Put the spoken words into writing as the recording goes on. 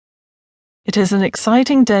It is an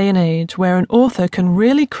exciting day and age where an author can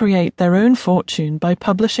really create their own fortune by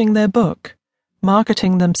publishing their book,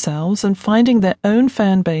 marketing themselves, and finding their own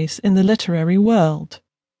fan base in the literary world.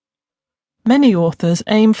 Many authors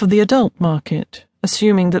aim for the adult market,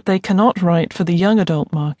 assuming that they cannot write for the young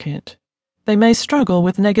adult market. They may struggle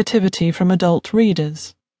with negativity from adult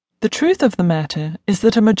readers. The truth of the matter is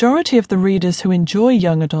that a majority of the readers who enjoy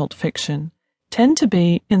young adult fiction tend to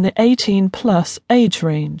be in the 18+ age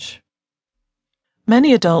range.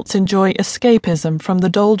 Many adults enjoy escapism from the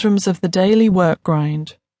doldrums of the daily work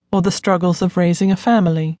grind, or the struggles of raising a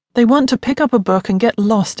family. They want to pick up a book and get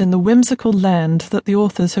lost in the whimsical land that the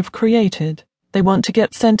authors have created. They want to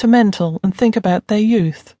get sentimental and think about their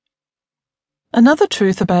youth. Another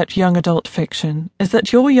truth about young adult fiction is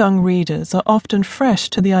that your young readers are often fresh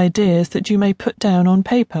to the ideas that you may put down on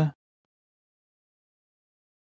paper.